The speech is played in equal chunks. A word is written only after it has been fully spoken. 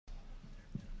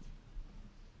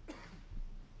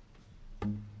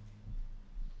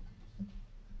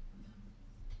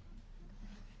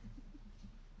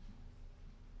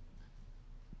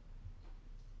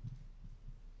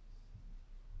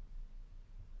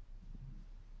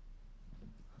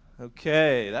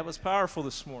Okay, that was powerful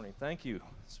this morning. Thank you.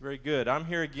 It's very good. I'm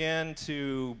here again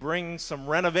to bring some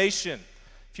renovation.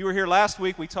 If you were here last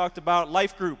week, we talked about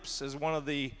life groups as one of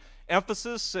the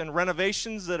emphasis and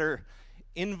renovations that are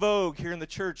in vogue here in the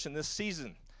church in this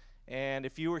season. And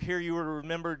if you were here, you would have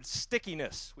remembered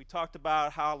stickiness. We talked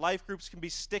about how life groups can be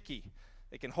sticky.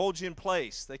 They can hold you in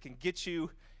place. They can get you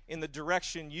in the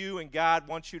direction you and God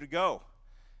want you to go.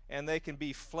 And they can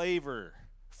be flavor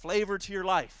to your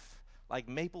life. Like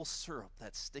maple syrup,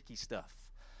 that sticky stuff.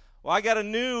 Well, I got a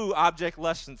new object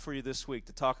lesson for you this week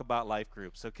to talk about life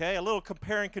groups, okay? A little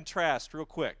compare and contrast real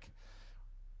quick.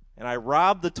 And I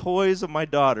robbed the toys of my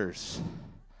daughters.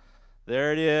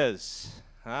 There it is.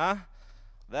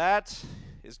 That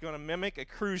is going to mimic a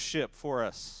cruise ship for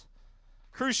us.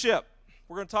 Cruise ship.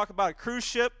 We're going to talk about a cruise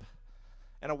ship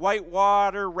and a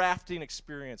whitewater rafting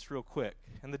experience real quick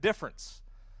and the difference.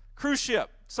 Cruise ship.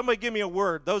 Somebody give me a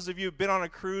word. Those of you who've been on a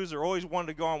cruise or always wanted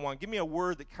to go on one, give me a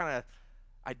word that kind of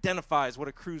identifies what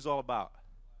a cruise is all about.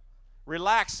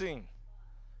 Relaxing.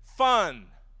 Fun.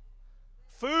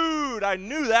 Food. I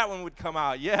knew that one would come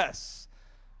out. Yes.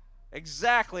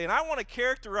 Exactly. And I want to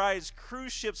characterize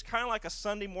cruise ships kind of like a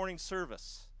Sunday morning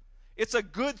service. It's a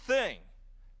good thing.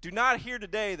 Do not hear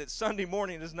today that Sunday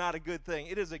morning is not a good thing.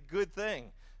 It is a good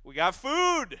thing. We got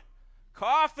food,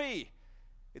 coffee.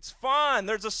 It's fun.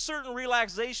 There's a certain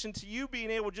relaxation to you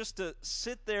being able just to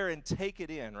sit there and take it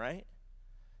in, right?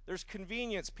 There's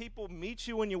convenience. People meet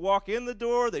you when you walk in the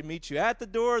door. They meet you at the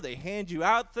door. They hand you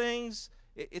out things.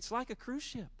 It's like a cruise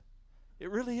ship. It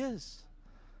really is.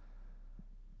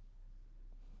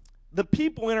 The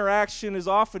people interaction is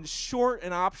often short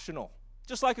and optional,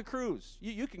 just like a cruise.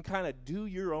 You can kind of do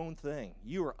your own thing.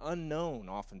 You are unknown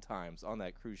oftentimes on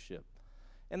that cruise ship.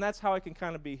 And that's how it can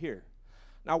kind of be here.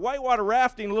 Now, whitewater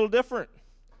rafting, a little different.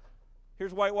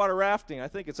 Here's whitewater rafting. I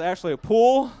think it's actually a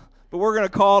pool, but we're going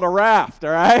to call it a raft, all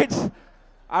right?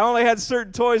 I only had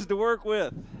certain toys to work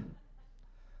with.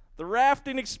 The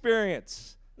rafting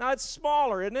experience. Now, it's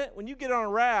smaller, isn't it? When you get on a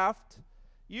raft,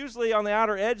 usually on the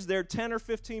outer edge there, 10 or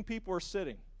 15 people are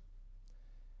sitting.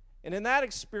 And in that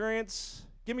experience,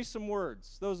 give me some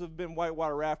words. Those who have been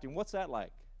whitewater rafting, what's that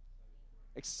like?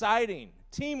 Exciting.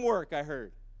 Teamwork, I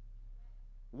heard.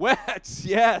 Wet,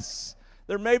 yes.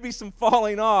 There may be some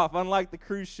falling off, unlike the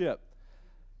cruise ship.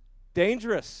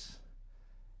 Dangerous.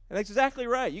 And that's exactly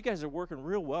right. You guys are working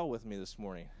real well with me this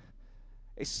morning.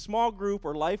 A small group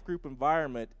or life group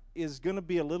environment is going to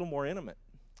be a little more intimate.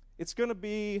 It's going to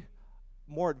be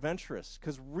more adventurous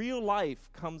because real life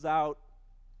comes out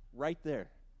right there.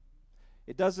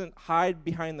 It doesn't hide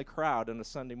behind the crowd on a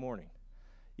Sunday morning.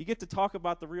 You get to talk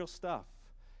about the real stuff.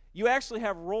 You actually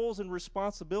have roles and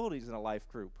responsibilities in a life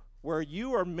group where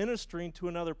you are ministering to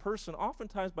another person,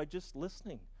 oftentimes by just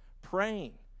listening,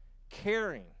 praying,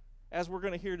 caring, as we're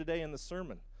going to hear today in the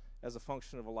sermon as a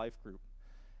function of a life group.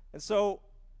 And so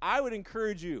I would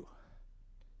encourage you,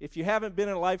 if you haven't been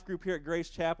in a life group here at Grace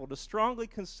Chapel, to strongly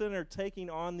consider taking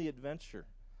on the adventure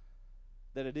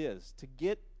that it is to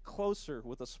get closer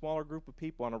with a smaller group of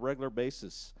people on a regular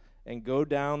basis and go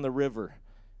down the river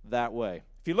that way.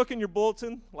 If you look in your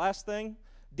bulletin, last thing,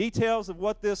 details of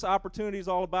what this opportunity is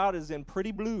all about is in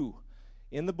pretty blue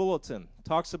in the bulletin.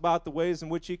 Talks about the ways in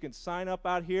which you can sign up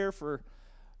out here for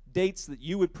dates that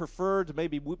you would prefer to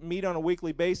maybe meet on a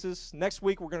weekly basis. Next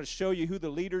week, we're going to show you who the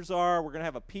leaders are. We're going to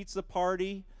have a pizza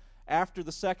party after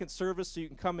the second service so you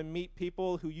can come and meet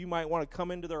people who you might want to come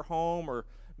into their home or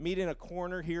meet in a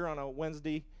corner here on a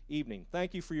Wednesday evening.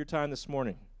 Thank you for your time this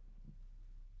morning.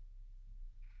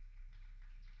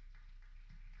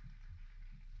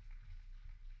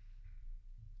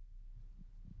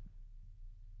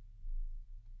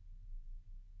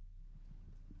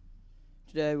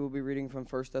 Today we'll be reading from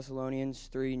 1 Thessalonians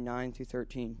 3, 9 through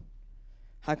 13.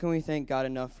 How can we thank God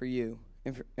enough for you,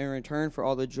 in return for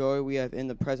all the joy we have in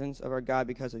the presence of our God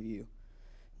because of you?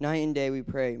 Night and day we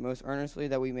pray most earnestly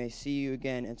that we may see you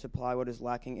again and supply what is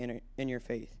lacking in your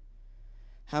faith.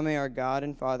 How may our God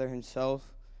and Father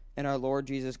himself and our Lord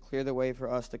Jesus clear the way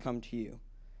for us to come to you.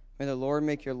 May the Lord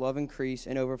make your love increase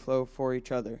and overflow for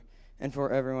each other and for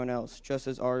everyone else, just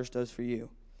as ours does for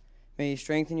you. May he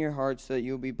strengthen your hearts so that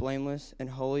you will be blameless and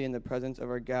holy in the presence of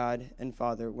our God and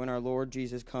Father when our Lord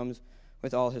Jesus comes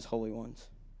with all his holy ones.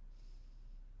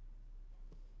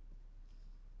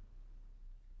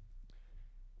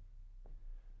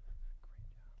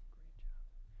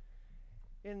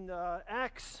 In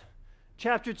Acts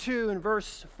chapter 2 and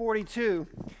verse 42,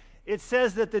 it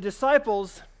says that the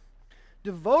disciples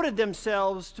devoted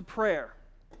themselves to prayer.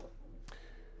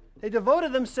 They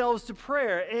devoted themselves to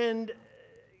prayer, and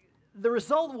the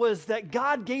result was that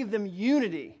God gave them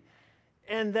unity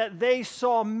and that they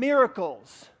saw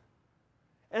miracles,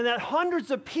 and that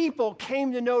hundreds of people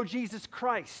came to know Jesus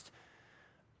Christ.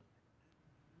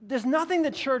 There's nothing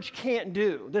the church can't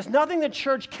do. There's nothing the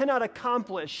church cannot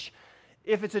accomplish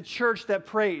if it's a church that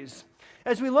prays.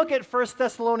 As we look at 1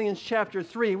 Thessalonians chapter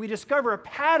 3, we discover a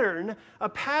pattern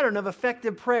of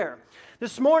effective prayer.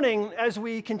 This morning, as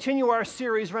we continue our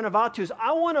series, Renovatus,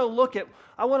 I want to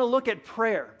look at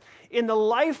prayer in the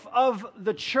life of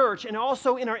the church and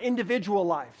also in our individual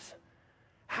lives.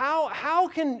 How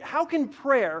can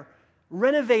prayer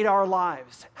renovate our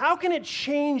lives? How can it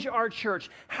change our church?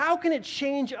 How can it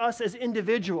change us as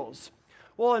individuals?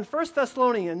 Well, in 1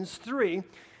 Thessalonians 3,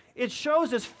 it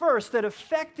shows us first that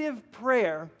effective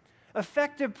prayer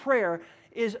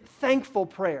is thankful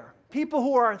prayer. People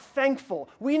who are thankful.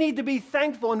 We need to be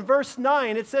thankful. In verse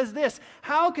 9, it says this,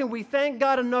 how can we thank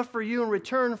God enough for you in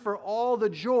return for all the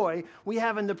joy we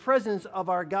have in the presence of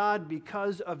our God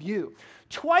because of you?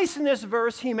 Twice in this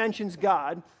verse, he mentions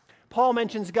God. Paul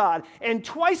mentions God. And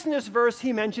twice in this verse,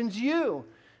 he mentions you.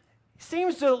 He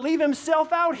seems to leave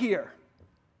himself out here.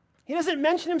 He doesn't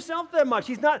mention himself that much.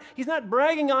 He's not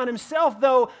bragging on himself,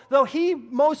 though he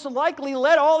most likely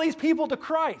led all these people to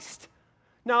Christ.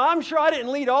 Now, I'm sure I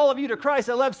didn't lead all of you to Christ.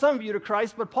 I led some of you to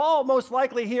Christ, but Paul most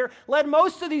likely here led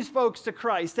most of these folks to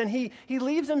Christ, and he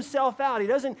leaves himself out. He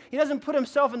doesn't put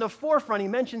himself in the forefront. He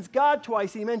mentions God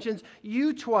twice. He mentions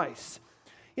you twice.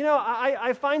 You know,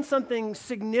 I find something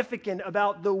significant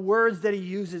about the words that he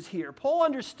uses here. Paul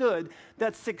understood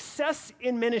that success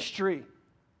in ministry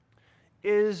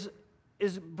is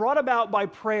brought about by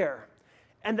prayer,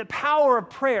 and the power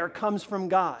of prayer comes from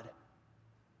God.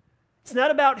 It's not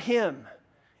about him.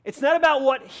 It's not about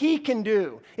what he can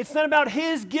do. It's not about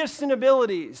his gifts and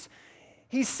abilities.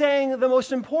 He's saying the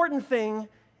most important thing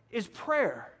is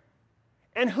prayer.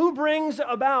 And who brings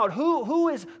about,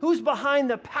 who's behind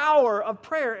the power of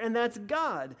prayer, and that's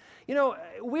God. You know,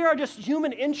 we are just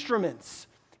human instruments.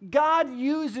 God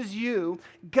uses you.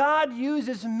 God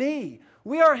uses me.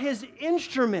 We are his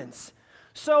instruments.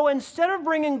 So instead of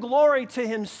bringing glory to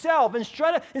himself,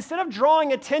 instead of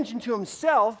drawing attention to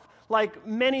himself, like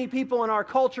many people in our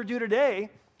culture do today,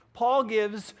 Paul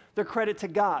gives the credit to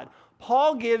God.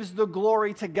 Paul gives the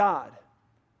glory to God.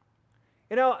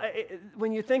 You know,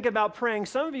 when you think about praying,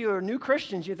 some of you are new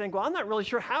Christians, you think, well, I'm not really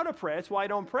sure how to pray. That's why I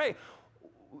don't pray.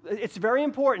 It's very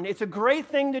important. It's a great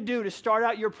thing to do to start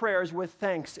out your prayers with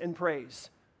thanks and praise.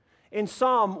 In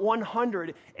Psalm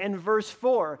 100 and verse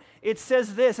 4, it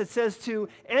says this. It says to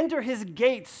enter his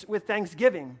gates with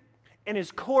thanksgiving and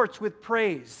his courts with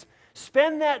praise.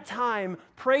 Spend that time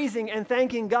praising and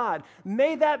thanking God.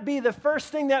 May that be the first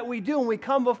thing that we do when we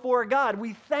come before God.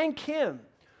 We thank him.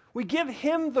 We give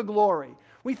him the glory.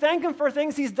 We thank him for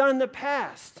things he's done in the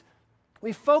past.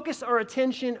 We focus our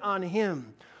attention on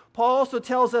him. Paul also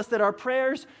tells us that our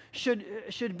prayers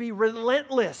should be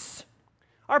relentless.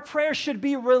 Our prayers should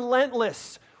be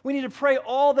relentless. We need to pray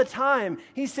all the time.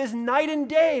 He says night and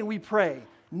day we pray.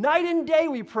 Night and day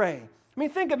we pray. I mean,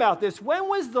 think about this. When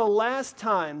was the last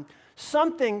time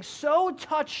something so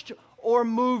touched or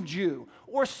moved you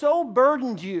or so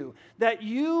burdened you that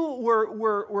you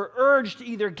were urged to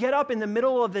either get up in the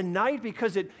middle of the night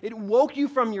because it woke you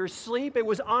from your sleep, it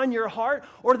was on your heart,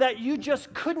 or that you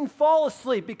just couldn't fall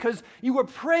asleep because you were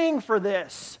praying for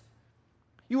this?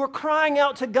 You were crying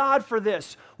out to God for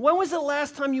this. When was the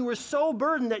last time you were so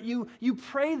burdened that you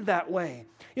prayed that way?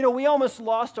 You know, we almost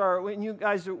lost when you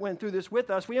guys went through this with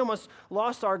us, we almost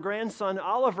lost our grandson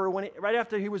Oliver right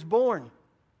after he was born.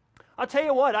 I'll tell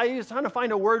you what, I was trying to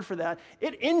find a word for that.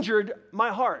 It injured my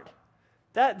heart.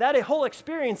 That whole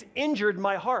experience injured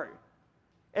my heart.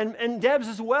 And Deb's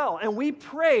as well. And we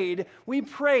prayed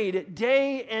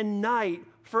day and night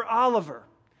for Oliver.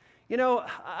 You know,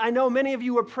 I know many of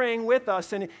you are praying with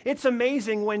us, and it's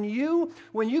amazing when you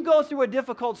go through a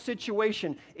difficult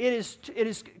situation. It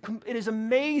is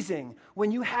amazing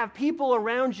when you have people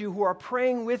around you who are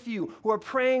praying with you, who are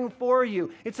praying for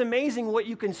you. It's amazing what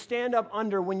you can stand up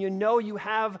under when you know you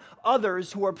have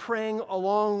others who are praying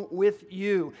along with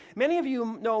you. Many of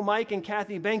you know Mike and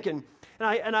Kathy Benkin.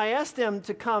 And I asked them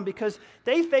to come because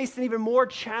they faced an even more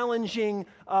challenging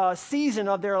season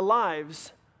of their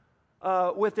lives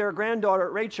with their granddaughter,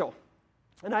 Rachel.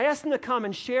 And I asked them to come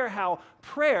and share how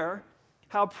prayer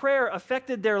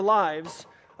affected their lives,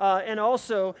 and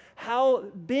also how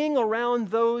being around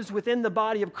those within the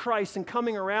body of Christ and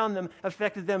coming around them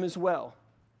affected them as well.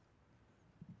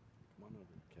 Come on over,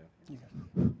 Kathy.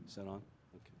 Is that on?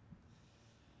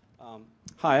 Okay.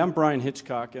 Hi, I'm Brian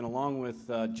Hitchcock, and along with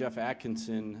Jeff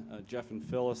Atkinson, Jeff and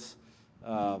Phyllis,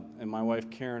 and my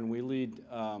wife Karen, we lead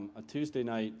a Tuesday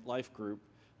night life group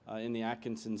in the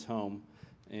Atkinsons' home.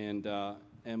 And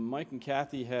Mike and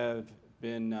Kathy have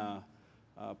been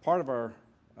part of our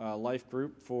life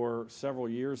group for several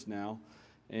years now.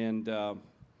 And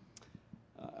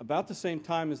about the same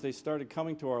time as they started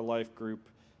coming to our life group,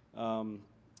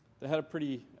 they had a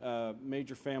pretty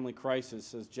major family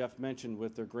crisis, as Jeff mentioned,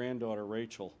 with their granddaughter,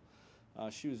 Rachel.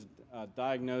 She was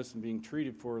diagnosed and being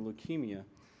treated for leukemia.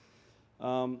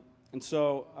 And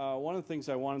so one of the things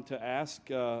I wanted to ask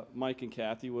Mike and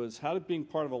Kathy was, how did being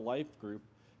part of a life group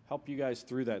help you guys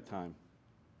through that time?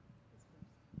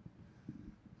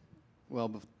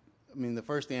 Well, I mean, the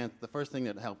first thing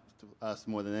that helped us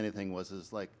more than anything was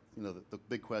the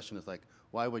big question is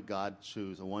why would God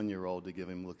choose a 1-year-old to give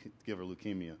her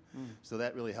leukemia? So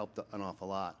that really helped an awful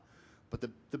lot. But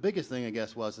the biggest thing, I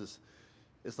guess,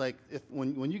 it's like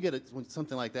when you get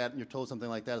something like that and you're told something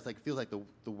like that, it's like it feels like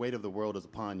the weight of the world is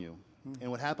upon you.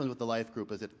 And what happens with the life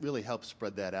group is it really helps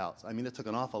spread that out. I mean, it took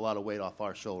an awful lot of weight off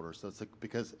our shoulders. So it's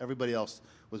because everybody else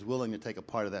was willing to take a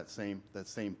part of that same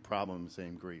problem,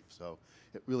 same grief. So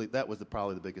that was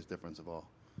probably the biggest difference of all.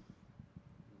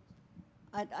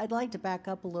 I'd like to back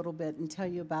up a little bit and tell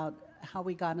you about how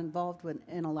we got involved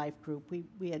in a life group.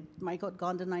 Michael had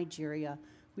gone to Nigeria.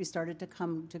 We started to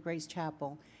come to Grace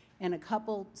Chapel. And a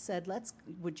couple said,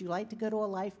 would you like to go to a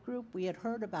life group? We had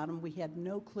heard about them. We had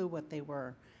no clue what they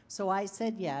were. So I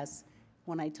said yes.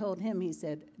 When I told him, he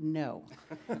said no.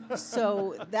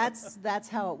 So that's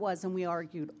how it was. And we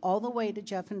argued all the way to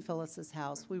Jeff and Phyllis's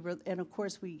house. And of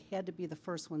course, we had to be the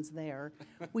first ones there.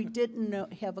 We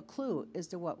didn't have a clue as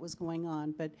to what was going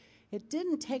on. But it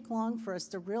didn't take long for us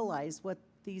to realize what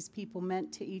these people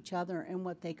meant to each other and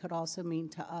what they could also mean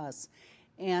to us.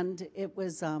 And it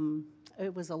was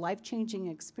a life-changing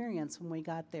experience when we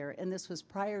got there. And this was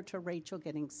prior to Rachel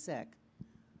getting sick.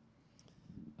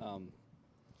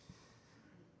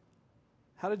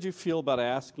 How did you feel about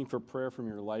asking for prayer from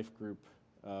your life group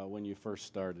when you first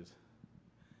started?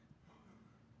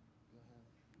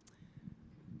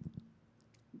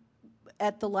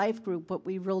 At the life group, what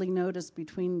we really noticed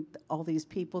between all these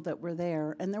people that were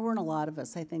there, and there weren't a lot of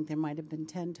us, I think there might have been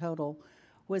 10 total,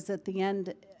 was at the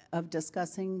end of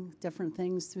discussing different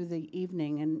things through the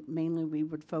evening, and mainly we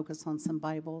would focus on some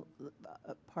Bible,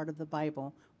 part of the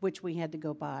Bible, which we had to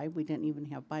go by. We didn't even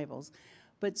have Bibles.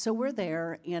 But so we're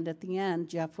there, and at the end,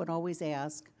 Jeff would always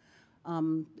ask,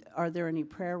 are there any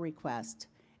prayer requests?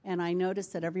 And I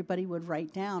noticed that everybody would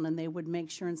write down, and they would make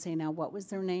sure and say, now, what was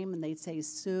their name? And they'd say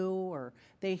Sue, or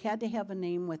they had to have a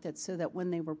name with it so that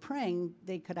when they were praying,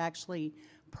 they could actually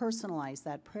personalize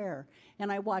that prayer.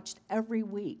 And I watched every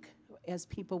week as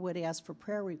people would ask for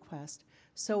prayer requests.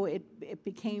 So it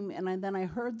became, and then I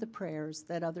heard the prayers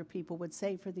that other people would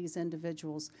say for these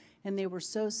individuals, and they were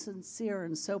so sincere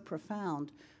and so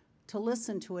profound. To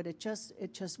listen to it, it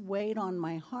just weighed on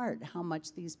my heart how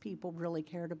much these people really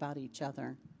cared about each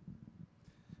other.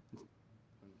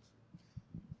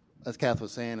 As Kath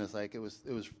was saying, it's like it was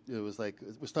like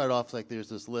we started off like there's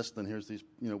this list and here's these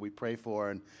we pray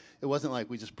for, and it wasn't like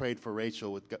we just prayed for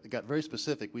Rachel. It got very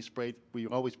specific. We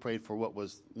always prayed for what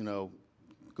was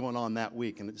going on that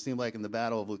week, and it seemed like in the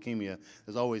battle of leukemia,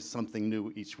 there's always something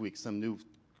new each week, some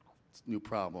new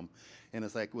problem, and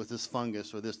it's like was this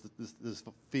fungus or this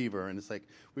fever, and it's like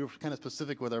we were kind of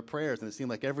specific with our prayers, and it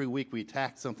seemed like every week we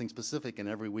attacked something specific, and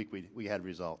every week we had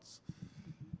results.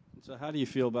 So how do you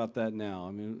feel about that now?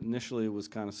 I mean, initially it was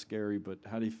kind of scary, but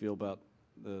how do you feel about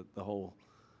the whole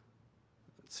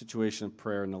situation of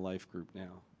prayer in the life group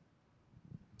now?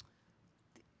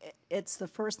 It's the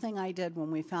first thing I did when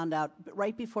we found out.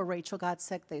 Right before Rachel got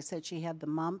sick, they said she had the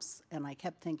mumps, and I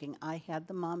kept thinking, I had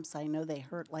the mumps. I know they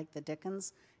hurt like the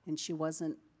dickens, and she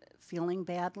wasn't feeling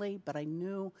badly, but I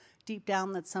knew deep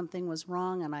down that something was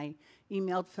wrong, and I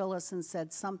emailed Phyllis and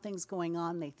said, something's going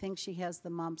on. They think she has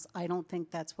the mumps. I don't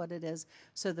think that's what it is.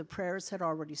 So the prayers had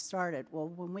already started. Well,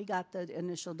 when we got the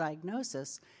initial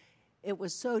diagnosis, it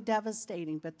was so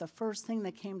devastating, but the first thing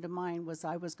that came to mind was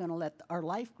I was going to let our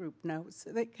life group know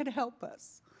so they could help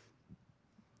us.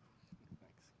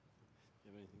 Thanks. Do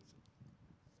you have anything to say?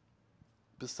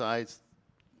 Besides,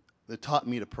 it taught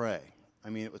me to pray. I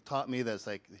mean, it taught me that it's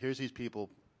like, here's these people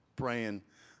praying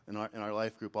in our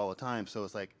life group all the time. So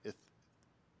it's like,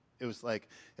 it was like,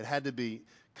 it had to be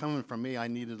coming from me. I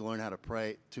needed to learn how to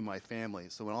pray to my family.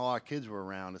 So when all our kids were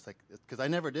around, it's like, because I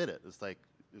never did it. It's like,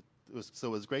 it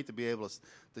was great to be able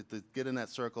to get in that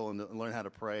circle and learn how to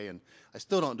pray. And I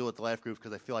still don't do it at the life group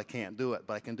because I feel I can't do it,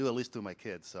 but I can do it at least to my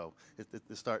kids. So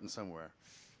it's starting somewhere.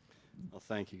 Well,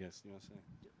 thank you, guys. You want to say?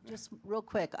 Just real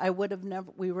quick, I would have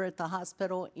never, we were at the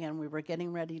hospital and we were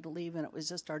getting ready to leave, and it was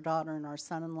just our daughter and our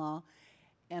son-in-law.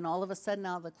 And all of a sudden,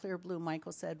 out of the clear blue,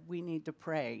 Michael said, we need to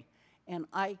pray. And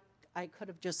I could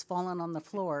have just fallen on the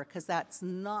floor because that's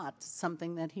not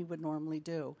something that he would normally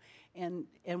do. And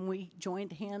we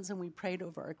joined hands and we prayed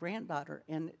over our granddaughter.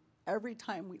 And every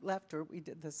time we left her, we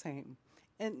did the same.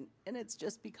 And it's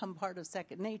just become part of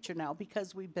second nature now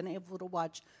because we've been able to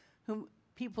watch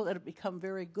people that have become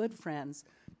very good friends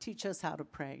teach us how to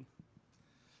pray.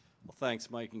 Well, thanks,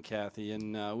 Mike and Kathy.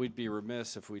 And we'd be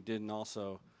remiss if we didn't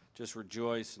also just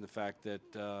rejoice in the fact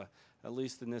that, at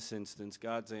least in this instance,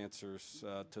 God's answers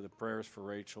to the prayers for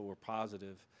Rachel were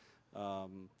positive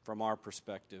from our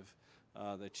perspective,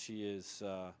 that she is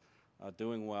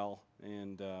doing well,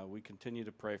 and we continue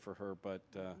to pray for her. But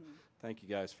thank you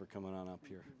guys for coming on up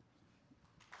here.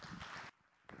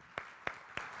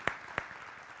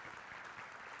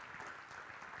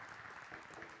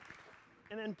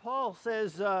 And then Paul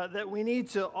says that we need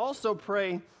to also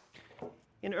pray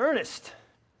in earnest.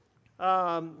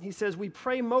 He says we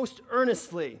pray most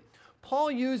earnestly. Paul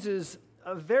uses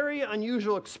a very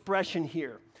unusual expression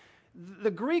here. The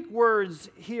Greek words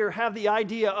here have the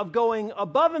idea of going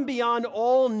above and beyond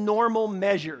all normal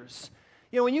measures.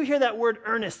 You know, when you hear that word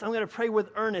earnest, I'm going to pray with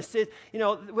earnest.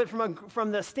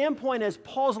 From the standpoint as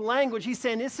Paul's language, he's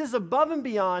saying this is above and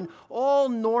beyond all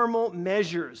normal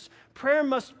measures. Prayer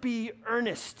must be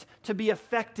earnest to be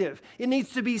effective. It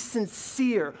needs to be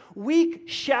sincere. Weak,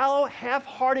 shallow,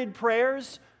 half-hearted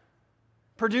prayers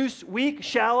produce weak,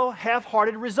 shallow,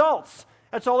 half-hearted results.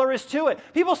 That's all there is to it.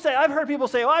 I've heard people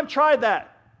say, "Oh, I've tried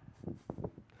that."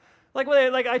 Like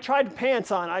I tried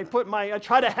pants on. I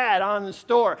tried a hat on in the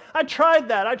store. I tried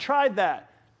that.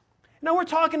 Now we're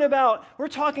talking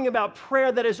about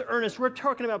prayer that is earnest. We're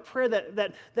talking about prayer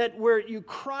that where you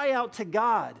cry out to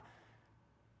God.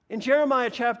 In Jeremiah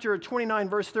chapter 29,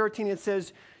 verse 13, it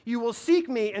says, "You will seek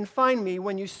me and find me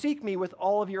when you seek me with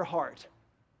all of your heart."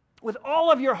 With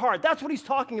all of your heart. That's what he's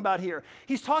talking about here.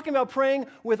 He's talking about praying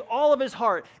with all of his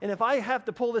heart. And if I have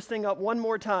to pull this thing up one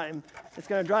more time, it's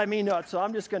going to drive me nuts. So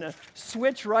I'm just going to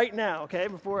switch right now, okay,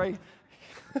 before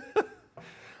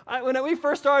when we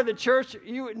first started the church,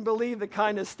 you wouldn't believe the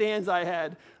kind of stands I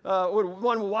had.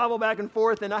 One would wobble back and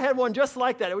forth, and I had one just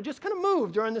like that. It would just kind of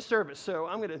move during the service. So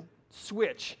I'm going to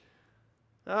switch.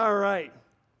 All right.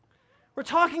 We're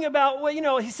talking about,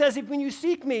 he says, when you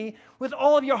seek me with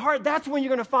all of your heart, that's when you're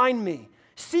going to find me.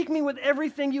 Seek me with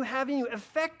everything you have in you.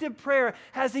 Effective prayer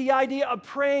has the idea of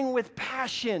praying with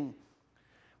passion,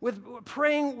 with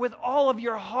praying with all of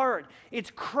your heart.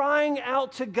 It's crying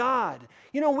out to God.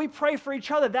 We pray for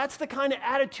each other. That's the kind of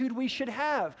attitude we should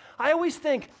have. I always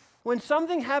think, when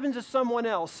something happens to someone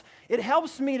else, it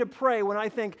helps me to pray when I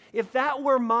think, if that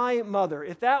were my mother,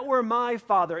 if that were my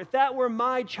father, if that were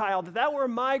my child, if that were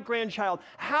my grandchild,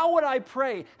 how would I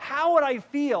pray? How would I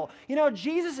feel?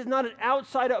 Jesus is not an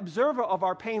outside observer of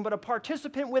our pain, but a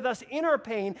participant with us in our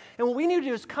pain. And what we need to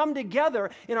do is come together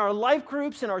in our life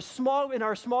groups, in our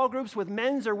small groups with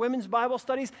men's or women's Bible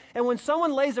studies. And when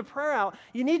someone lays a prayer out,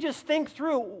 you need to just think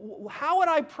through, how would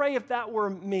I pray if that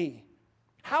were me?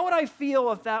 How would I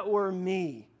feel if that were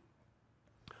me?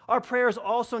 Our prayers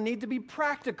also need to be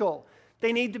practical.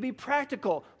 They need to be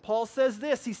practical. Paul says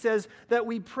this. He says that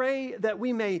we pray that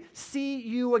we may see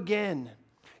you again.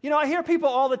 I hear people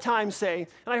all the time say,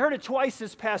 and I heard it twice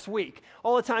this past week,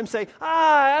 all the time say,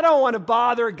 I don't want to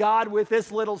bother God with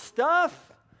this little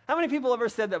stuff. How many people ever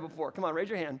said that before? Come on, raise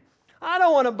your hand. I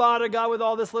don't want to bother God with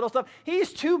all this little stuff.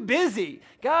 He's too busy.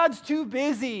 God's too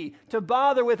busy to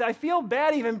bother with. I feel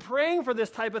bad even praying for this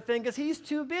type of thing because he's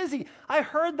too busy. I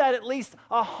heard that at least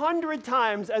 100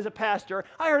 times as a pastor.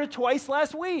 I heard it twice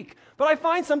last week. But I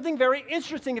find something very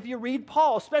interesting if you read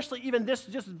Paul, especially even this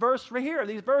just verse right here,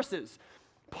 these verses.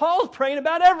 Paul's praying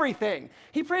about everything.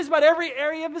 He prays about every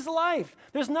area of his life.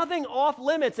 There's nothing off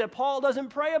limits that Paul doesn't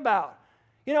pray about.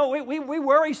 We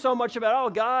worry so much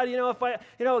about, God,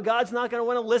 God's not going to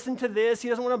want to listen to this. He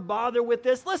doesn't want to bother with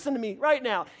this. Listen to me right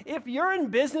now. If you're in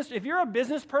business, if you're a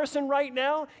business person right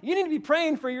now, you need to be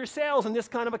praying for your sales in this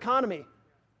kind of economy,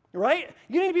 right?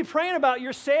 You need to be praying about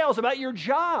your sales, about your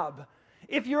job.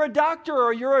 If you're a doctor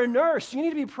or you're a nurse, you need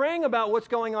to be praying about what's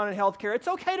going on in healthcare. It's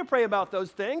okay to pray about those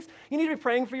things. You need to be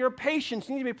praying for your patients.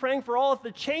 You need to be praying for all of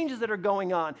the changes that are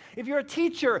going on. If you're a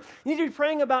teacher, you need to be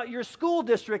praying about your school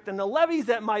district and the levies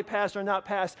that might pass or not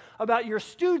pass, about your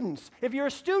students. If you're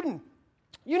a student,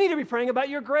 you need to be praying about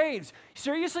your grades.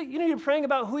 Seriously, you need to be praying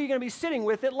about who you're going to be sitting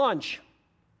with at lunch.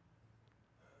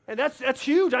 And that's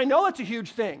huge. I know it's a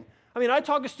huge thing. I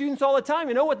talk to students all the time.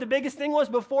 You know what the biggest thing was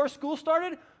before school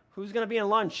started? Who's going to be in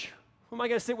lunch? Who am I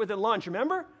going to sit with at lunch?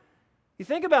 Remember? You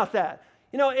think about that.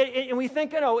 And we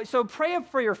think, so pray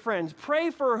for your friends,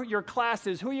 pray for your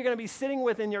classes, who you're going to be sitting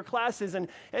with in your classes,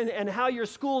 and how your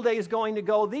school day is going to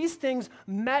go. These things,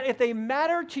 if they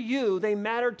matter to you, they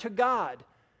matter to God.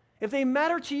 If they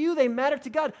matter to you, they matter to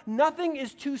God. Nothing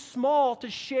is too small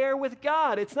to share with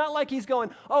God. It's not like he's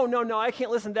going, oh, no, I can't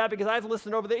listen to that because I have to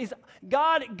listen over there.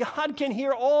 God can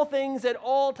hear all things at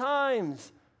all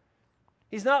times.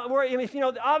 He's not worried.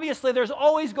 Obviously there's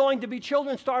always going to be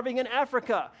children starving in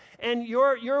Africa, and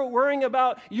you're worrying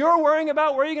about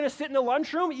where you're going to sit in the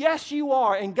lunchroom. Yes, you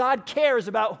are, and God cares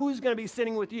about who's going to be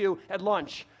sitting with you at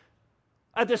lunch.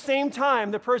 At the same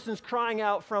time, the person's crying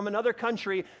out from another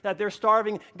country that they're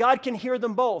starving. God can hear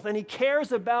them both, and he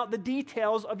cares about the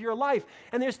details of your life.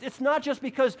 And it's not just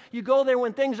because you go there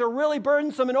when things are really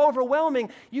burdensome and overwhelming.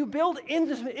 You build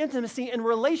intimacy and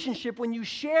relationship when you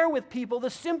share with people the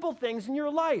simple things in your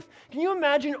life. Can you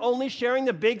imagine only sharing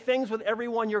the big things with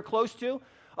everyone you're close to?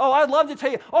 Oh, I'd love to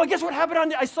tell you, guess what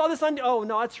happened I saw this on,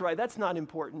 no, that's right, that's not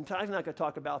important. I'm not going to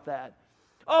talk about that.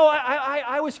 Oh,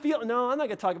 I was feeling, no, I'm not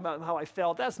going to talk about how I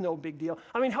felt. That's no big deal.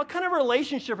 What kind of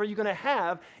relationship are you going to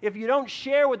have if you don't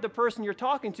share with the person you're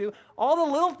talking to all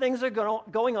the little things that are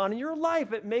going on in your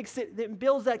life? It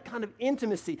builds that kind of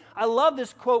intimacy. I love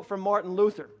this quote from Martin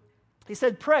Luther. He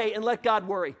said, pray and let God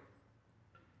worry.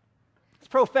 It's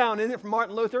profound, isn't it, from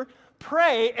Martin Luther?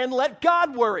 Pray and let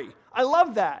God worry. I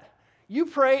love that. You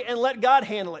pray and let God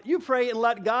handle it. You pray and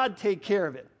let God take care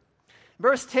of it.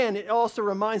 Verse 10, it also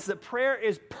reminds us that prayer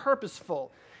is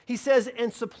purposeful. He says,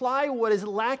 and supply what is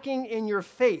lacking in your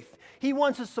faith. He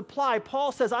wants to supply.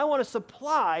 Paul says, I want to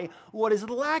supply what is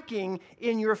lacking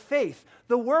in your faith.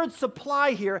 The word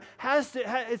supply here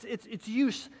its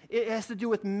use. It has to do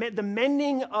with the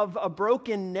mending of a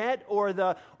broken net or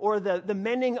the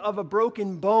mending of a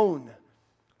broken bone.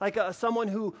 Like someone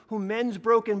who mends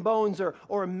broken bones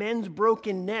or mends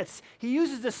broken nets. He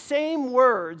uses the same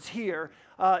words here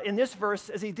in this verse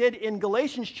as he did in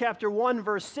Galatians chapter 1,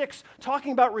 verse 6,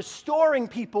 talking about restoring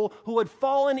people who had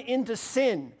fallen into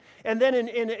sin. And then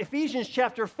in Ephesians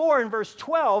chapter 4 and verse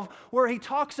 12, where he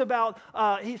talks about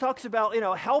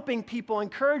helping people,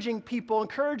 encouraging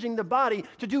the body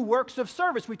to do works of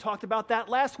service. We talked about that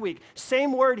last week.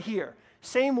 Same word here.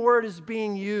 Same word is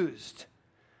being used.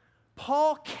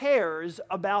 Paul cares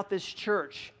about this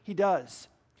church. He does.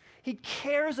 He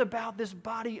cares about this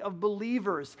body of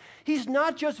believers. He's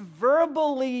not just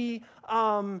verbally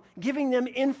giving them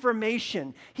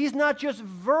information. He's not just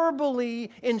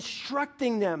verbally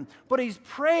instructing them, but he's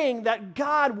praying that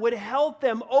God would help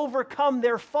them overcome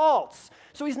their faults.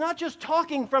 So he's not just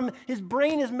talking from his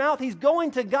brain, his mouth. He's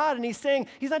going to God and he's saying,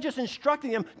 he's not just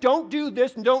instructing them, don't do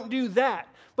this and don't do that.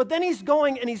 But then he's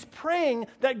going and he's praying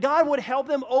that God would help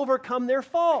them overcome their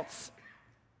faults.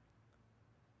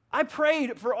 I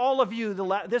prayed for all of you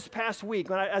this past week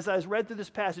as I read through this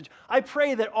passage. I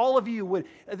pray that all of you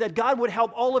that God would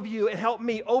help all of you and help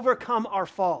me overcome our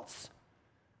faults.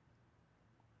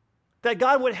 That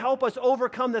God would help us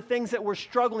overcome the things that we're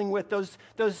struggling with, those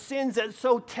sins that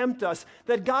so tempt us.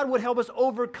 That God would help us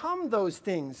overcome those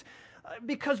things.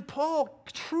 Because Paul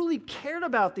truly cared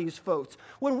about these folks.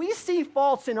 When we see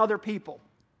faults in other people,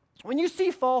 when you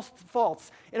see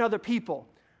faults in other people,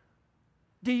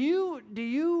 do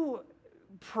you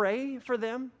pray for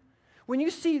them? When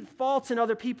you see faults in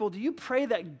other people, do you pray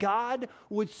that God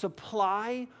would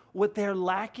supply what they're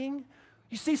lacking?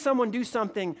 You see someone do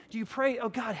something, do you pray, oh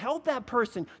God, help that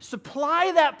person,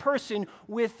 supply that person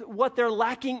with what they're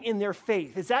lacking in their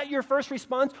faith? Is that your first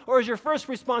response, or is your first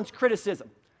response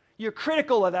criticism? You're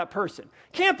critical of that person.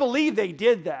 Can't believe they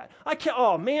did that. I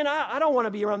don't want to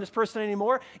be around this person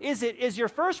anymore. Is your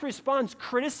first response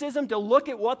criticism to look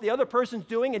at what the other person's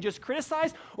doing and just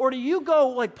criticize? Or do you go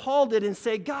like Paul did and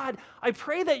say, God, I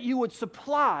pray that you would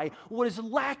supply what is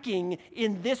lacking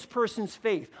in this person's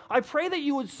faith. I pray that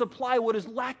you would supply what is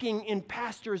lacking in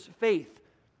pastor's faith.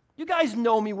 You guys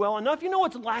know me well enough. You know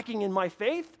what's lacking in my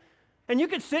faith. And I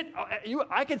could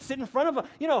sit in front of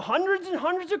hundreds and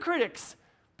hundreds of critics.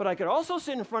 But I could also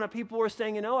sit in front of people who are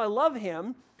saying, I love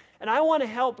him, and I want to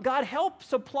help. God, help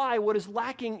supply what is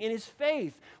lacking in his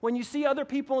faith. When you see other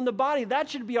people in the body, that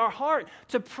should be our heart,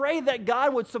 to pray that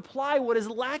God would supply what is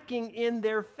lacking in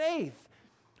their faith.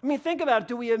 Think about it.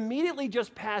 Do we immediately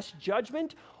just pass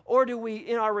judgment, or do we,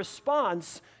 in our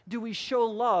response, do we show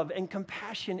love and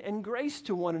compassion and grace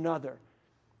to one another?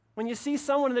 When you see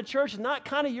someone in the church, not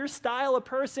kind of your style of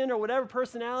person or whatever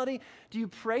personality, do you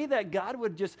pray that God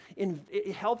would just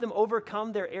help them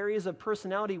overcome their areas of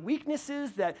personality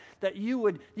weaknesses, that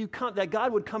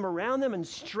God would come around them and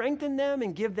strengthen them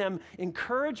and give them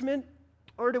encouragement?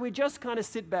 Or do we just kind of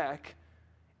sit back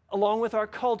along with our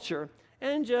culture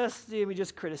and we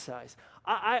just criticize.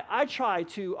 I try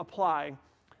to apply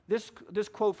this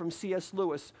quote from C.S.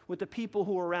 Lewis with the people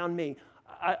who are around me.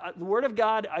 The Word of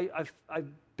God, I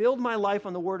build my life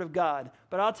on the Word of God.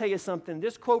 But I'll tell you something.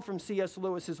 This quote from C.S.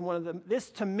 Lewis is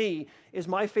this to me is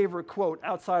my favorite quote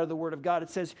outside of the Word of God. It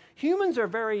says, humans are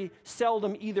very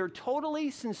seldom either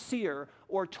totally sincere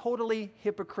or totally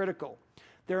hypocritical.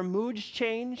 Their moods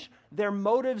change, their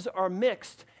motives are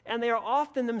mixed, and they are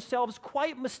often themselves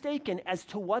quite mistaken as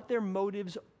to what their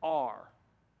motives are.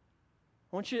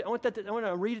 I want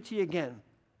to read it to you again.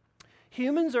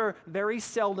 Humans are very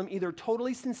seldom either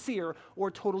totally sincere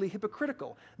or totally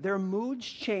hypocritical. Their moods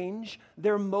change,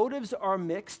 their motives are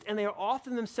mixed, and they are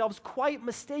often themselves quite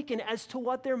mistaken as to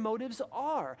what their motives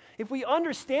are. If we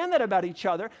understand that about each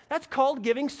other, that's called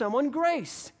giving someone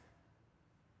grace.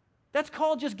 That's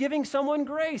called just giving someone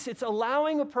grace. It's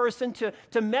allowing a person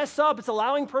to mess up. It's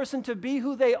allowing a person to be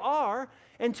who they are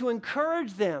and to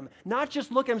encourage them, not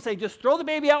just look at them and say, just throw the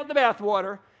baby out in the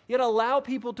bathwater. Yet allow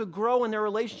people to grow in their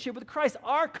relationship with Christ.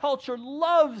 Our culture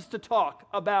loves to talk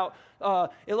about, how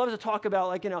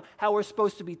we're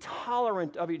supposed to be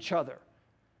tolerant of each other.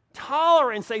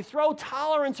 Tolerance, they throw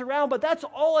tolerance around, but that's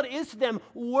all it is to them,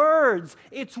 words.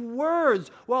 It's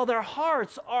words, while their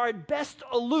hearts are at best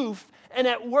aloof and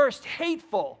at worst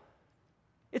hateful.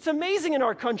 It's amazing in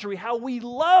our country how we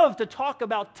love to talk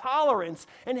about tolerance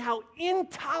and how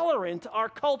intolerant our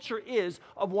culture is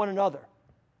of one another.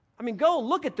 I mean, go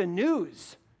look at the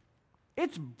news.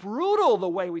 It's brutal the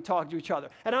way we talk to each other.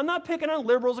 And I'm not picking on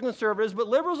liberals and conservatives, but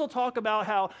liberals will talk about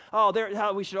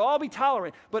how we should all be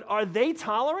tolerant. But are they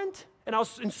tolerant? And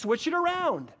switch it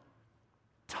around.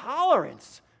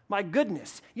 Tolerance. My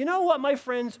goodness. You know what, my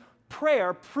friends?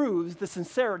 Prayer proves the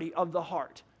sincerity of the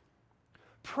heart.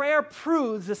 Prayer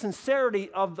proves the sincerity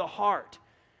of the heart.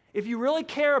 If you really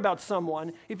care about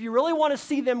someone, if you really want to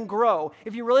see them grow,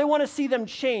 if you really want to see them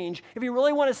change, if you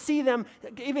really want to see them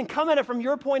even come at it from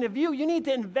your point of view, you need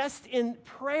to invest in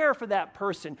prayer for that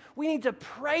person. We need to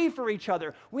pray for each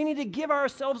other. We need to give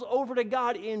ourselves over to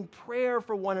God in prayer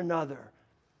for one another.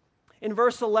 In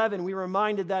verse 11, we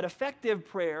reminded that effective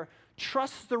prayer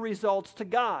trusts the results to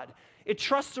God. It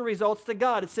trusts the results to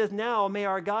God. It says, now may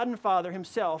our God and Father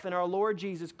himself and our Lord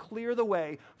Jesus clear the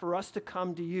way for us to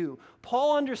come to you.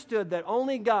 Paul understood that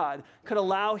only God could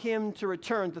allow him to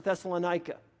return to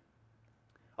Thessalonica.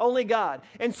 Only God.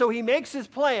 And so he makes his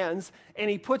plans and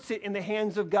he puts it in the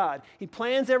hands of God. He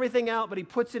plans everything out, but he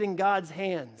puts it in God's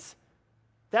hands.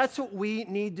 That's what we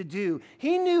need to do.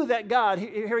 He knew that God,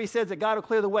 here he says that God will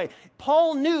clear the way.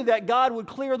 Paul knew that God would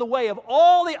clear the way of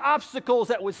all the obstacles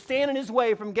that would stand in his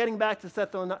way from getting back to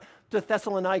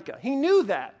Thessalonica. He knew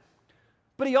that.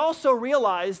 But he also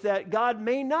realized that God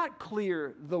may not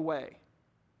clear the way.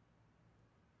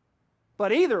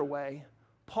 But either way,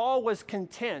 Paul was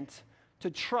content to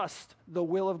trust the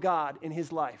will of God in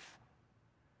his life.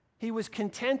 He was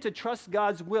content to trust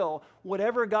God's will,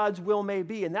 whatever God's will may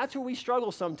be. And that's where we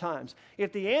struggle sometimes.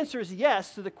 If the answer is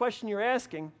yes to the question you're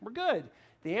asking, we're good.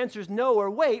 The answer is no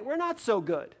or wait, we're not so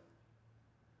good.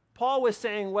 Paul was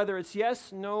saying whether it's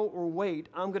yes, no, or wait,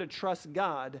 I'm going to trust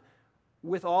God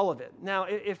with all of it. Now,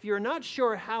 if you're not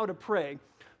sure how to pray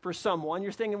for someone,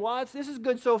 you're thinking, well, this is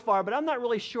good so far, but I'm not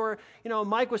really sure.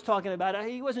 Mike was talking about it.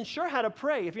 He wasn't sure how to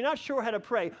pray. If you're not sure how to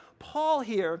pray, Paul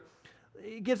here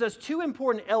gives us two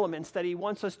important elements that he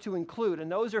wants us to include,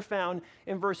 and those are found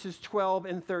in verses 12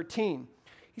 and 13.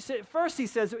 He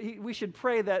says we should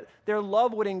pray that their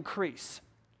love would increase.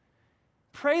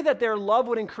 Pray that their love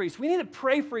would increase. We need to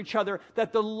pray for each other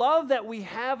that the love that we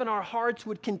have in our hearts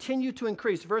would continue to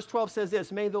increase. Verse 12 says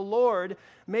this, may the Lord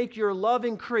make your love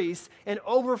increase and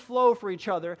overflow for each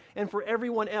other and for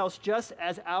everyone else, just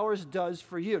as ours does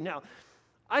for you. Now,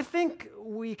 I think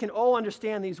we can all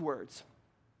understand these words.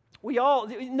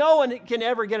 No one can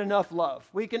ever get enough love.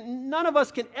 None of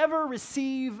us can ever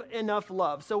receive enough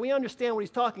love. So we understand what he's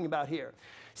talking about here.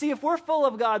 See, if we're full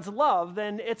of God's love,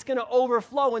 then it's going to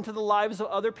overflow into the lives of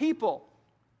other people.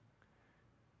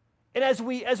 And as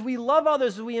we love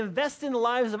others, as we invest in the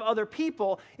lives of other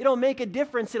people, it'll make a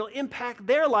difference. It'll impact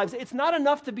their lives. It's not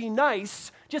enough to be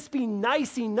nice, just be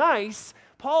nicey nice.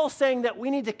 Paul's saying that we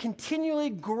need to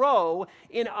continually grow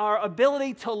in our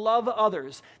ability to love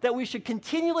others, that we should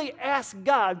continually ask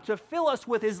God to fill us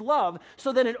with his love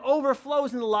so that it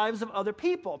overflows in the lives of other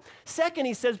people. Second,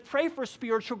 he says, pray for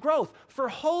spiritual growth, for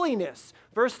holiness.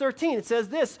 Verse 13, it says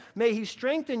this, may he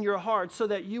strengthen your heart so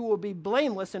that you will be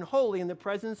blameless and holy in the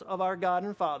presence of our God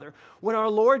and Father when our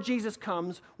Lord Jesus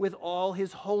comes with all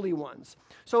his holy ones.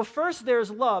 So first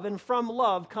there's love, and from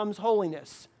love comes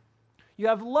holiness. you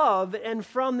have love, and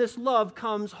from this love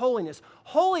comes holiness.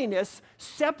 Holiness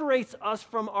separates us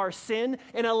from our sin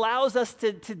and allows us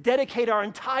to dedicate our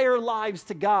entire lives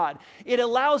to God. It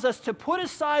allows us to put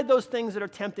aside those things that are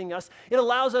tempting us. It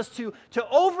allows us to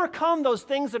overcome those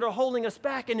things that are holding us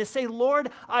back and to say, Lord,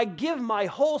 I give my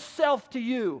whole self to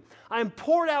you. I'm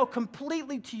poured out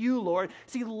completely to you, Lord.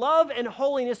 See, love and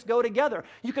holiness go together.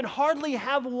 You can hardly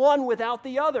have one without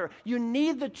the other. You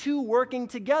need the two working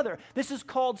together. This is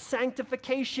called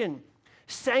sanctification.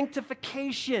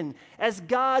 Sanctification. As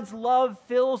God's love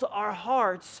fills our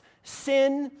hearts,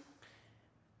 sin,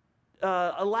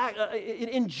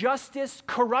 injustice,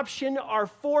 corruption are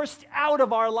forced out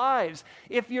of our lives.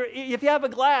 If you have a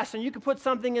glass and you can put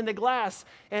something in the glass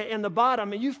and the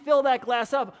bottom and you fill that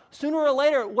glass up, sooner or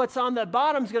later what's on the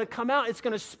bottom is going to come out. It's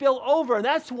going to spill over, and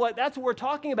that's what we're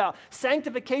talking about.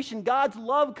 Sanctification. God's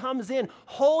love comes in.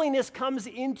 Holiness comes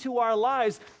into our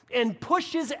lives and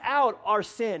pushes out our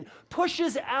sin,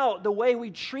 pushes out the way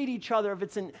we treat each other if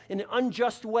it's in an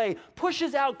unjust way,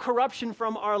 pushes out corruption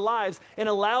from our lives, and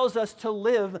allows us to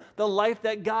live the life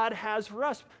that God has for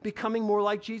us, becoming more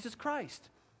like Jesus Christ.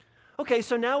 Okay,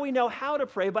 so now we know how to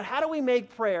pray, but how do we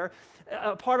make prayer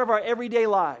a part of our everyday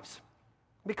lives?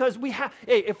 Because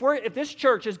if this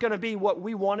church is going to be what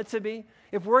we want it to be,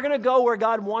 if we're going to go where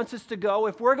God wants us to go,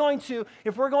 if we're going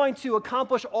to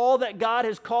accomplish all that God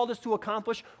has called us to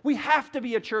accomplish, we have to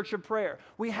be a church of prayer.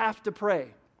 We have to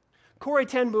pray. Corrie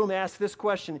ten Boom asked this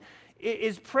question: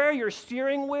 is prayer your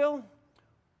steering wheel,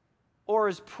 or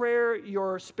is prayer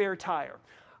your spare tire?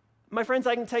 My friends,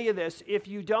 I can tell you this: if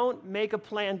you don't make a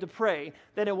plan to pray,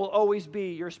 then it will always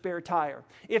be your spare tire.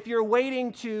 If you're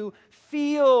waiting to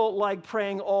feel like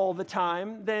praying all the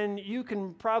time, then you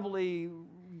can probably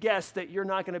guess that you're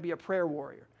not going to be a prayer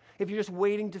warrior. If you're just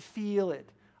waiting to feel it,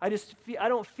 I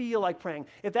don't feel like praying.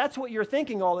 If that's what you're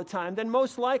thinking all the time, then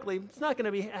most likely it's not going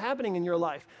to be happening in your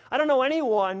life. I don't know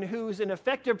anyone who's an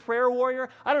effective prayer warrior.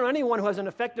 I don't know anyone who has an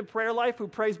effective prayer life who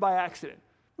prays by accident.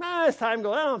 As time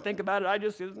goes, I don't think about it. I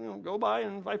just go by,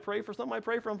 and if I pray for something, I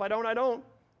pray for them. If I don't, I don't.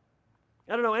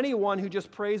 I don't know anyone who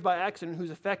just prays by accident who's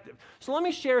effective. So let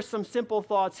me share some simple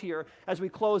thoughts here as we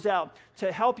close out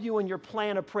to help you in your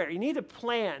plan of prayer. You need a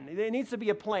plan. There needs to be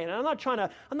a plan. And I'm not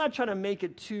trying to make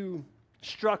it too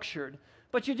structured,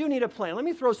 but you do need a plan. Let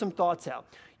me throw some thoughts out.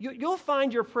 You'll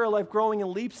find your prayer life growing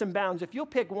in leaps and bounds if you'll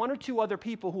pick one or two other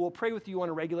people who will pray with you on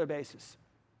a regular basis.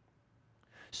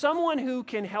 Someone who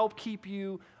can help keep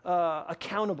you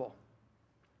accountable,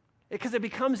 because it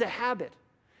becomes a habit.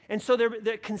 And so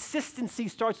the consistency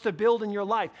starts to build in your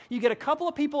life. You get a couple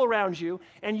of people around you,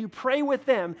 and you pray with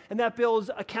them, and that builds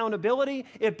accountability,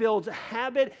 it builds a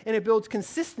habit, and it builds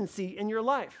consistency in your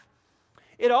life.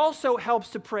 It also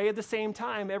helps to pray at the same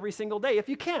time every single day, if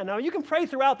you can. Now, you can pray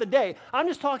throughout the day. I'm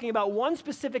just talking about one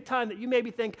specific time that you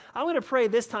maybe think, I'm going to pray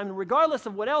this time, and regardless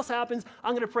of what else happens,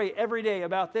 I'm going to pray every day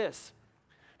about this.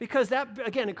 Because that,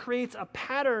 again, it creates a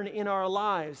pattern in our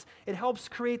lives. It helps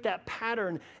create that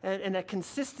pattern and that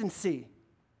consistency.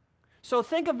 So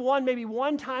think of maybe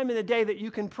one time in the day that you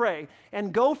can pray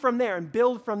and go from there and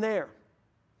build from there.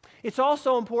 It's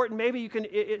also important, maybe you can,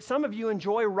 some of you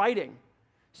enjoy writing.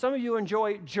 Some of you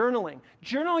enjoy journaling.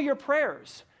 Journal your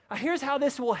prayers. Here's how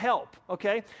this will help,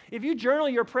 okay? If you journal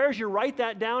your prayers, you write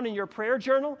that down in your prayer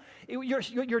journal,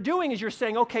 what you're doing is you're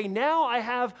saying, okay, now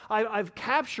I've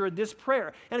captured this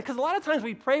prayer. And because a lot of times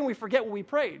we pray and we forget what we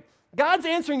prayed. God's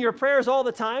answering your prayers all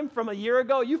the time from a year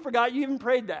ago. You forgot you even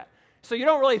prayed that. So you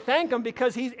don't really thank him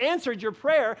because he's answered your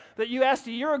prayer that you asked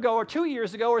a year ago or 2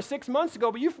 years ago or 6 months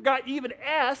ago, but you forgot you even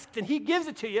asked, and he gives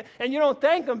it to you, and you don't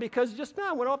thank him because just,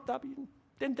 went off the top, you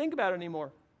didn't think about it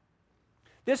anymore.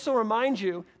 This will remind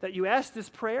you that you asked this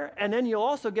prayer, and then you'll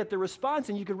also get the response,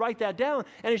 and you can write that down.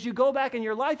 And as you go back in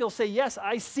your life, you'll say, yes,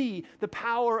 I see the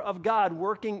power of God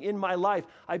working in my life.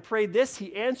 I prayed this,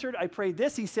 he answered. I prayed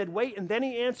this, he said, wait, and then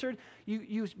he answered.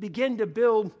 You begin to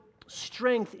build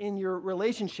strength in your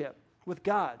relationship with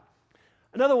God.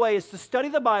 Another way is to study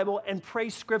the Bible and pray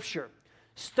Scripture.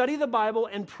 Study the Bible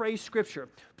and pray Scripture.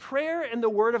 Prayer and the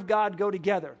Word of God go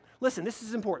together. Listen, this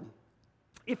is important.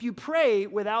 If you pray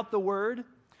without the Word,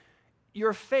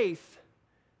 your faith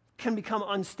can become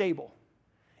unstable.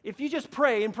 If you just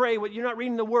pray and pray, but you're not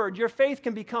reading the Word, your faith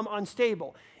can become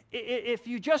unstable. If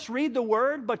you just read the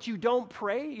Word, but you don't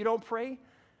pray,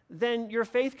 then your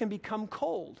faith can become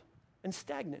cold and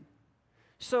stagnant.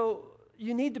 So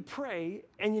you need to pray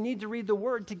and you need to read the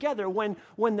Word together.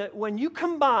 When you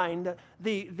combine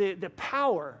the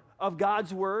power of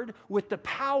God's Word with the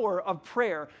power of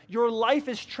prayer, your life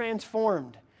is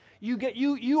transformed.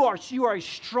 You are a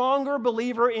stronger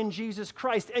believer in Jesus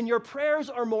Christ, and your prayers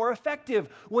are more effective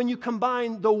when you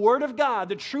combine the Word of God,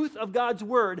 the truth of God's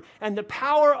Word, and the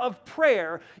power of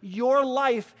prayer. Your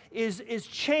life is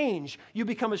changed. You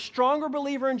become a stronger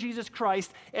believer in Jesus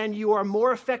Christ, and you are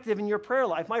more effective in your prayer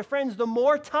life. My friends, the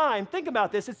more time, think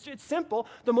about this, it's simple.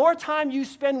 The more time you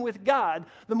spend with God,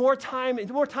 the more time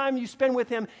you spend with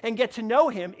Him and get to know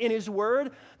Him in His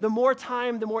Word, the more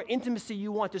time, the more intimacy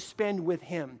you want to spend with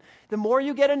Him. The more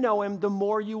you get to know Him, the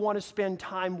more you want to spend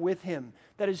time with Him.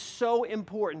 That is so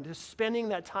important, to spending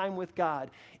that time with God.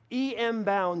 E.M.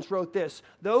 Bounds wrote this: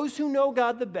 "Those who know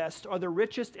God the best are the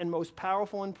richest and most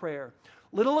powerful in prayer.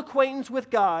 Little acquaintance with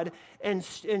God and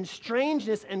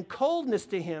strangeness and coldness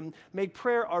to Him make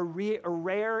prayer a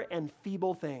rare and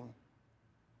feeble thing."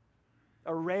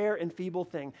 A rare and feeble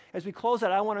thing. As we close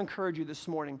out, I want to encourage you this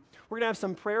morning. We're going to have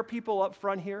some prayer people up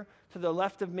front here to the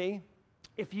left of me.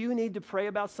 If you need to pray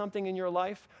about something in your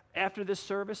life after this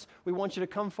service, we want you to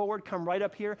come forward, come right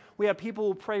up here. We have people who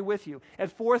will pray with you.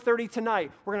 At 4:30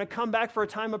 tonight, we're going to come back for a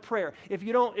time of prayer. If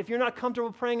you're not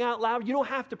comfortable praying out loud, you don't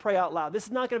have to pray out loud. This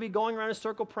is not going to be going around a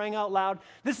circle praying out loud.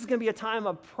 This is going to be a time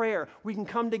of prayer. We can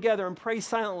come together and pray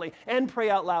silently and pray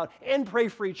out loud and pray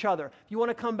for each other. If you want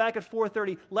to come back at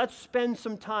 4:30, let's spend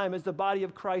some time as the body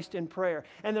of Christ in prayer.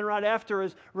 And then right after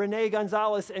is Renee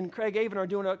Gonzalez and Craig Avon are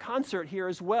doing a concert here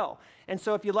as well. And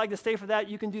so if you'd like to stay for that,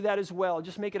 you can do that as well.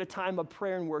 Just make it a time of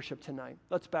prayer and worship tonight.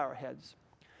 Let's bow our heads.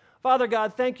 Father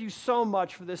God, thank you so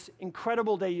much for this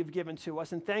incredible day you've given to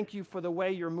us, and thank you for the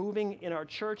way you're moving in our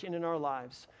church and in our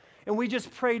lives. And we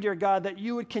just pray, dear God, that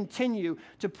you would continue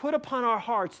to put upon our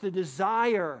hearts the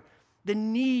desire, the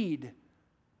need,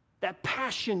 that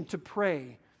passion to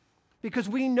pray, because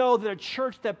we know that a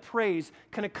church that prays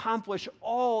can accomplish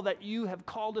all that you have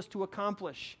called us to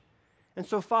accomplish. And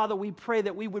so, Father, we pray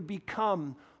that we would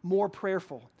become more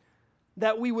prayerful,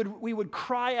 that we would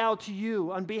cry out to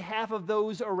you on behalf of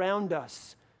those around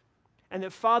us, and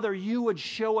that, Father, you would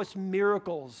show us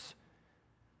miracles,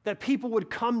 that people would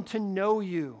come to know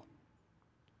you,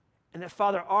 and that,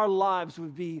 Father, our lives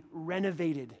would be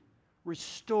renovated,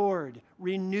 restored,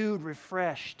 renewed,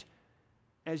 refreshed,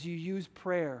 as you use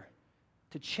prayer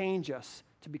to change us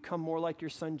to become more like your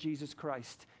Son, Jesus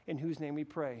Christ, in whose name we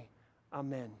pray.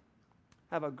 Amen.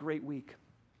 Have a great week.